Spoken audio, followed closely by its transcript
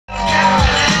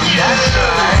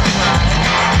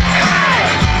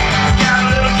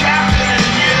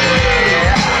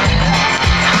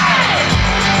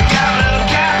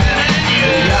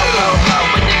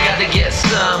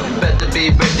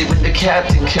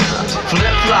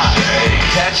Flip-flop,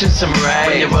 catching some rays.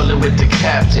 When you're rolling with the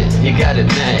captain, you got it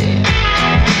made.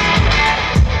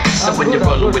 So when you're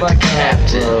rolling with the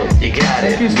captain, you got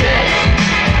it made.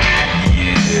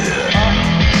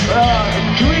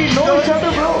 Do we know each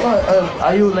other, bro?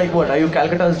 Are you like what? Are you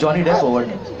Calcutta's Johnny Depp or what?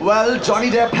 Well, Johnny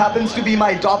Depp happens to be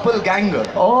my doppelganger.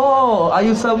 Oh, are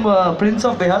you some Prince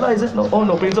of Behala? Is it? No. Oh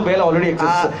no, Prince of Behala already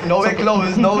exists. Nowhere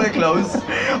close, nowhere close.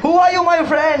 Who are you, my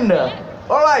friend?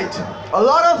 Alright, a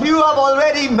lot of you have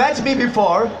already met me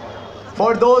before.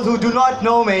 For those who do not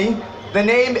know me, the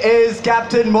name is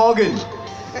Captain Morgan.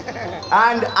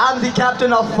 And I'm the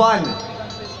captain of fun.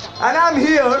 And I'm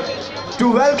here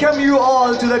to welcome you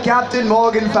all to the Captain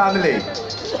Morgan family.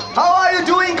 How are you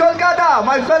doing, Kolkata,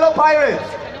 my fellow pirates?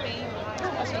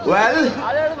 Well,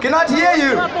 cannot hear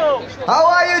you. How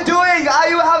are you doing? Are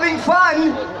you having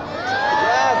fun?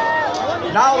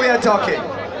 Yes. Now we are talking.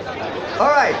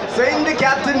 Alright, so in the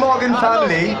Captain Morgan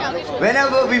family,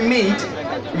 whenever we meet,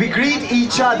 we greet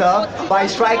each other by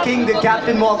striking the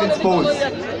Captain Morgan's pose.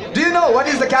 Do you know what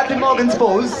is the Captain Morgan's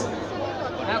pose?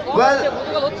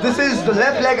 Well, this is the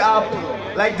left leg up,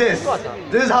 like this.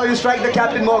 This is how you strike the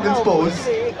Captain Morgan's pose.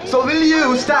 So will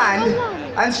you stand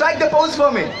and strike the pose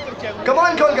for me? Come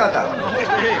on, Kolkata.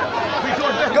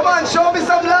 Come on, show me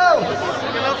some love.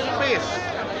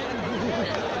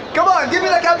 Come on, give me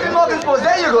the Captain Morgan's pose.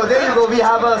 There you go, there you go. We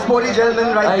have a sporty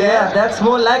gentleman right there. Yeah, that's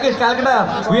more like it,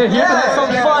 Calcutta. We are here to have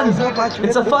some fun.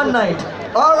 It's a fun night.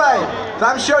 Alright, so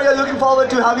I'm sure you're looking forward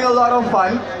to having a lot of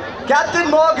fun. Captain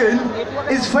Morgan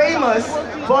is famous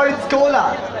for its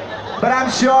cola. But I'm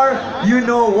sure you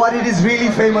know what it is really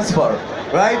famous for,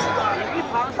 right?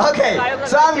 Okay,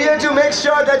 so I'm here to make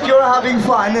sure that you're having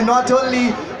fun, and not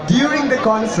only during the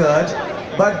concert,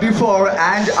 but before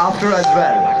and after as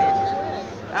well.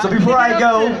 So before I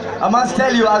go, I must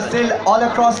tell you, I've sailed all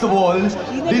across the world,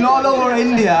 been all over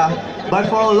India, but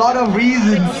for a lot of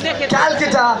reasons,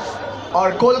 Calcutta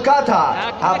or Kolkata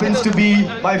happens to be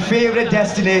my favorite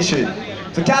destination.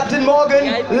 So Captain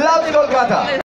Morgan loves Kolkata.